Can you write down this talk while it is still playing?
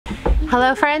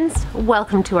Hello friends,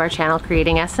 welcome to our channel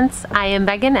Creating Essence. I am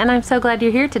Megan and I'm so glad you're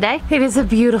here today. It is a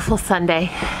beautiful Sunday.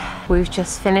 We've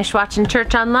just finished watching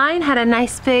church online, had a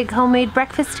nice big homemade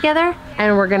breakfast together,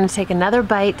 and we're gonna take another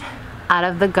bite out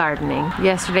of the gardening.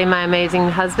 Yesterday my amazing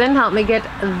husband helped me get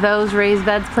those raised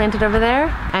beds planted over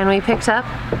there, and we picked up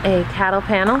a cattle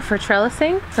panel for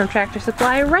trellising from Tractor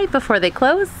Supply right before they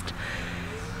closed.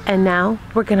 And now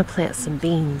we're gonna plant some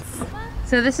beans.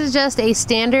 So this is just a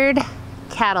standard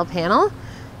cattle panel.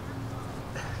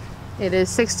 It is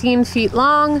 16 feet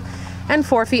long and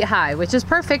 4 feet high, which is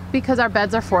perfect because our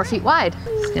beds are 4 feet wide.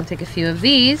 Just gonna take a few of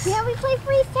these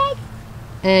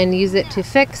and use it to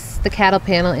fix the cattle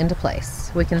panel into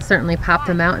place. We can certainly pop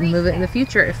them out and move it in the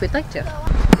future if we'd like to.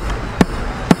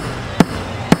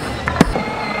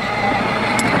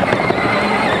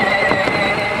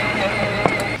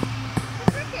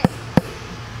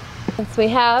 Since we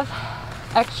have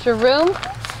extra room,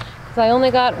 because I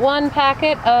only got one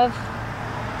packet of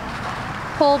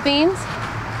whole beans,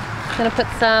 I'm gonna put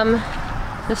some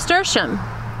nasturtium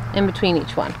in between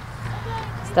each one.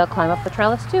 So they'll climb up the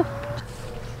trellis too.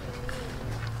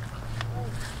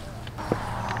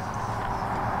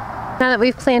 Now that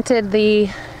we've planted the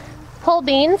whole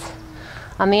beans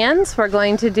on the ends, we're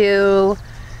going to do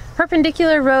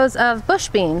perpendicular rows of bush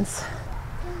beans.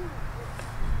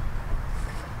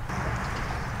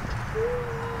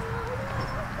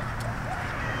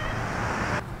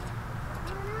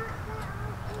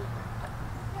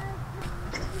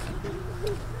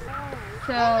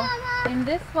 So in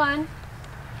this one,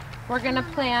 we're going to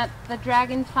plant the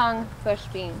dragon tongue bush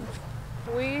beans.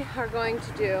 We are going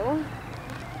to do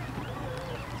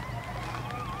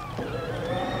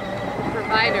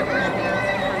provider bush beans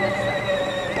on this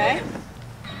side, okay?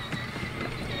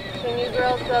 Can you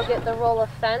girls go get the roll of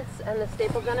fence and the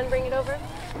staple gun and bring it over?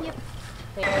 Yep.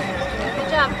 Good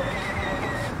job.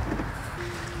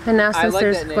 And now since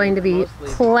there's going to be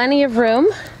plenty of room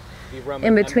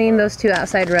in between those two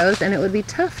outside rows, and it would be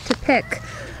tough to pick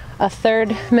a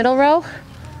third middle row,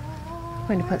 I'm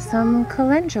going to put some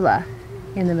calendula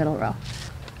in the middle row.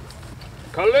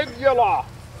 Caligula!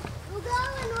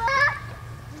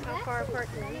 How far apart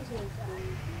can these ones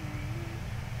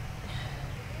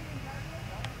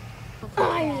be? Oh,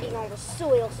 I'm eating all the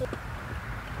soil.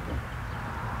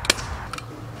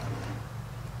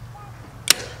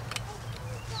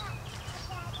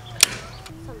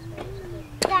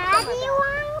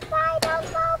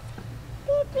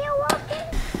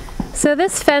 So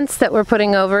this fence that we're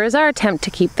putting over is our attempt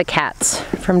to keep the cats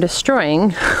from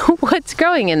destroying what's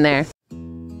growing in there.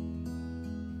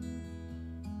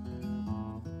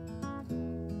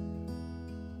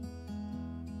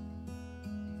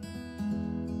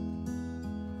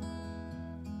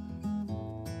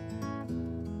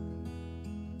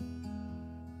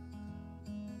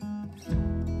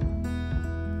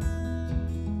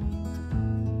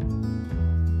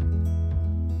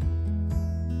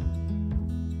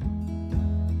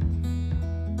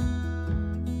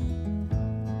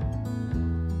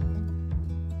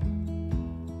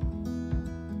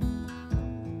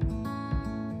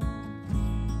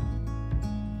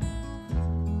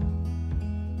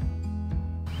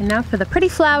 And now for the pretty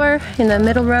flower in the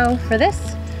middle row for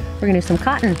this, we're gonna do some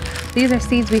cotton. These are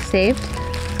seeds we saved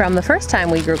from the first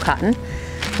time we grew cotton,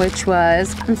 which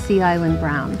was Sea Island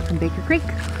Brown from Baker Creek.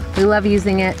 We love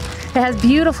using it. It has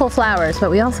beautiful flowers, but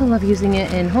we also love using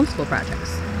it in homeschool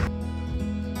projects.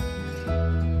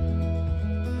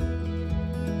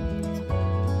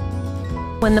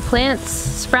 When the plants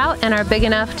sprout and are big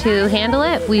enough to handle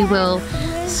it, we will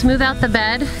smooth out the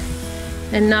bed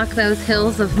and knock those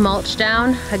hills of mulch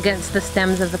down against the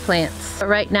stems of the plants. But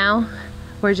right now,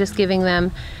 we're just giving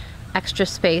them extra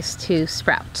space to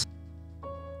sprout.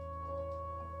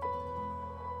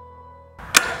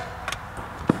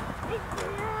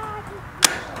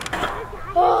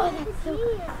 Oh, that's so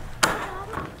cool.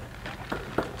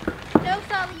 No,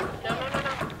 Sally. No.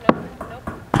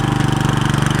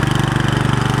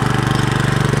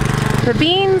 The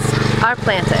beans are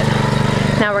planted.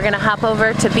 Now we're gonna hop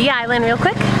over to Bee Island real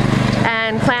quick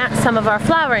and plant some of our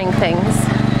flowering things.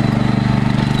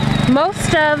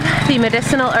 Most of the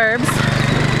medicinal herbs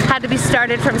had to be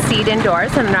started from seed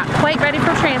indoors and are not quite ready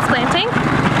for transplanting,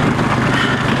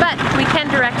 but we can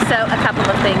direct sow a couple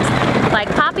of things like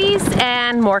poppies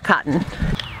and more cotton.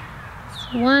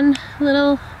 One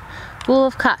little bowl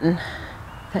of cotton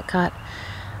that got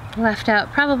left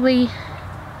out, probably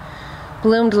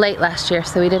bloomed late last year,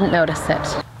 so we didn't notice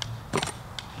it.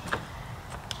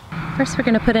 First we're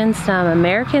going to put in some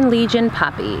American Legion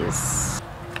poppies.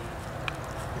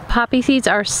 poppy seeds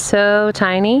are so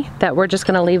tiny that we're just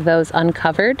gonna leave those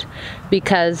uncovered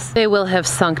because they will have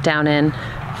sunk down in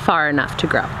far enough to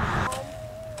grow.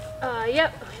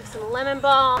 Yep, we have some lemon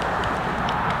balm.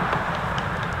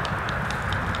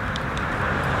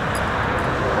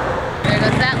 There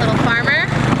goes that little farmer.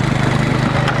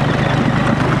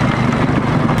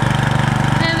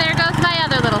 And there goes my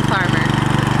other little farmer.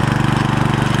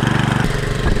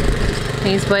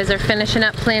 These boys are finishing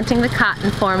up planting the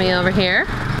cotton for me over here.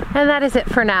 And that is it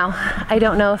for now. I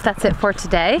don't know if that's it for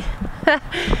today.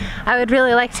 I would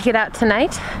really like to get out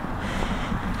tonight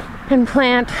and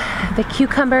plant the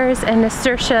cucumbers and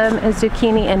nasturtium and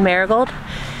zucchini and marigold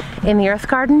in the earth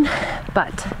garden,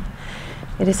 but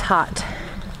it is hot.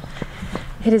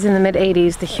 It is in the mid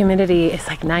 80s. The humidity is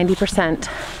like 90%,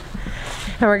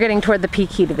 and we're getting toward the peak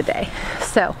heat of the day.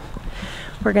 So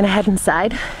we're gonna head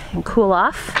inside and cool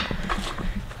off,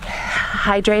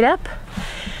 hydrate up,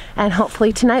 and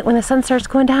hopefully tonight when the sun starts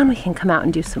going down, we can come out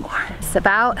and do some more. It's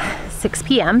about 6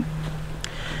 p.m.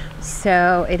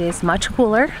 so it is much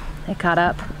cooler. It got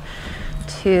up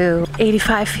to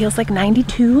 85, feels like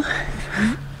 92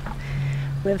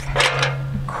 with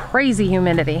crazy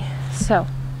humidity. So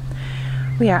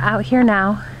we are out here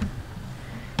now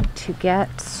to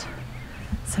get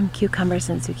some cucumbers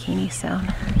and zucchini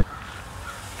sown.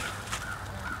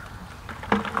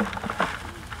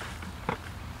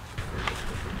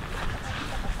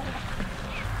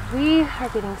 We are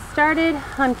getting started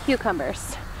on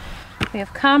cucumbers. We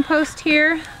have compost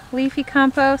here, leafy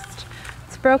compost.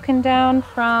 It's broken down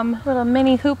from a little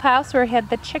mini hoop house where we had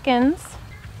the chickens.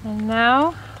 And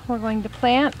now we're going to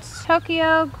plant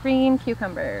Tokyo green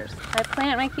cucumbers. I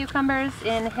plant my cucumbers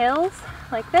in hills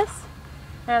like this,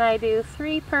 and I do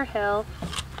 3 per hill,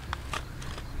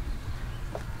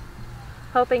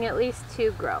 hoping at least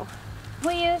 2 grow.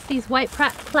 We use these white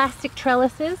plastic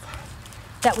trellises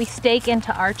that we stake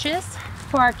into arches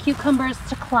for our cucumbers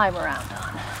to climb around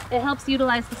on. It helps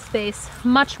utilize the space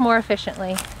much more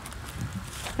efficiently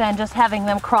than just having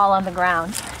them crawl on the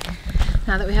ground.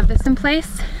 Now that we have this in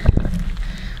place,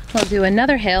 we'll do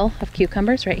another hill of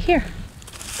cucumbers right here.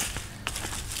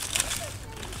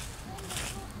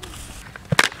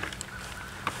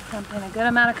 Dump in a good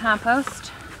amount of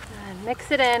compost and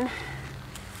mix it in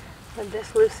with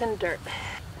this loosened dirt.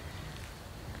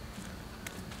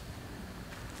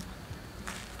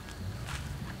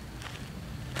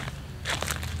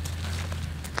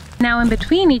 Now in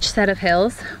between each set of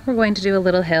hills, we're going to do a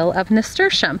little hill of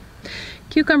nasturtium.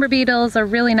 Cucumber beetles are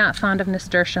really not fond of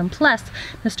nasturtium, plus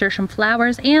nasturtium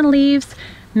flowers and leaves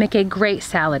make a great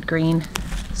salad green,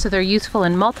 so they're useful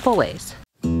in multiple ways.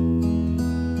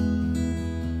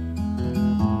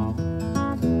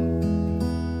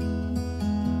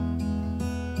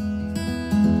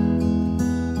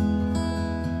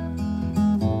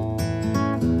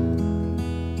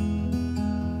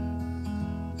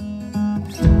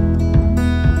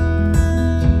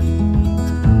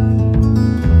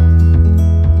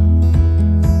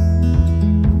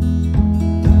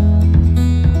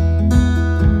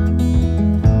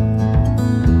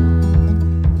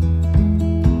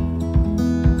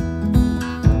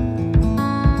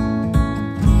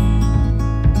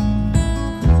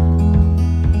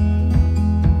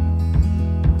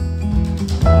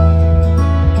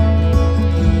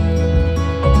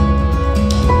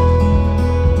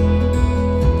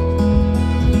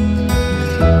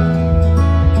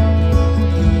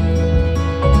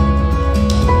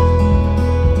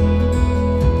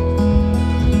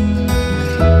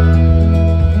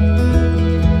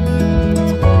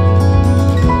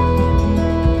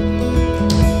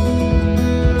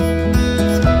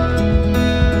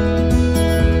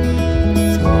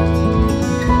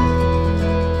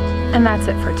 And that's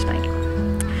it for tonight.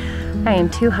 I am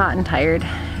too hot and tired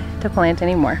to plant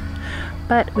anymore.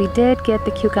 But we did get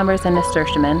the cucumbers and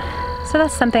nasturtium in, so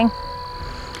that's something.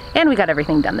 And we got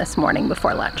everything done this morning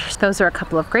before lunch. Those are a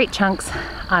couple of great chunks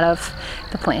out of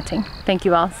the planting. Thank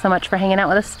you all so much for hanging out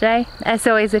with us today. As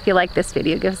always, if you like this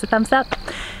video, give us a thumbs up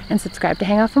and subscribe to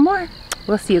hang out for more.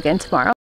 We'll see you again tomorrow.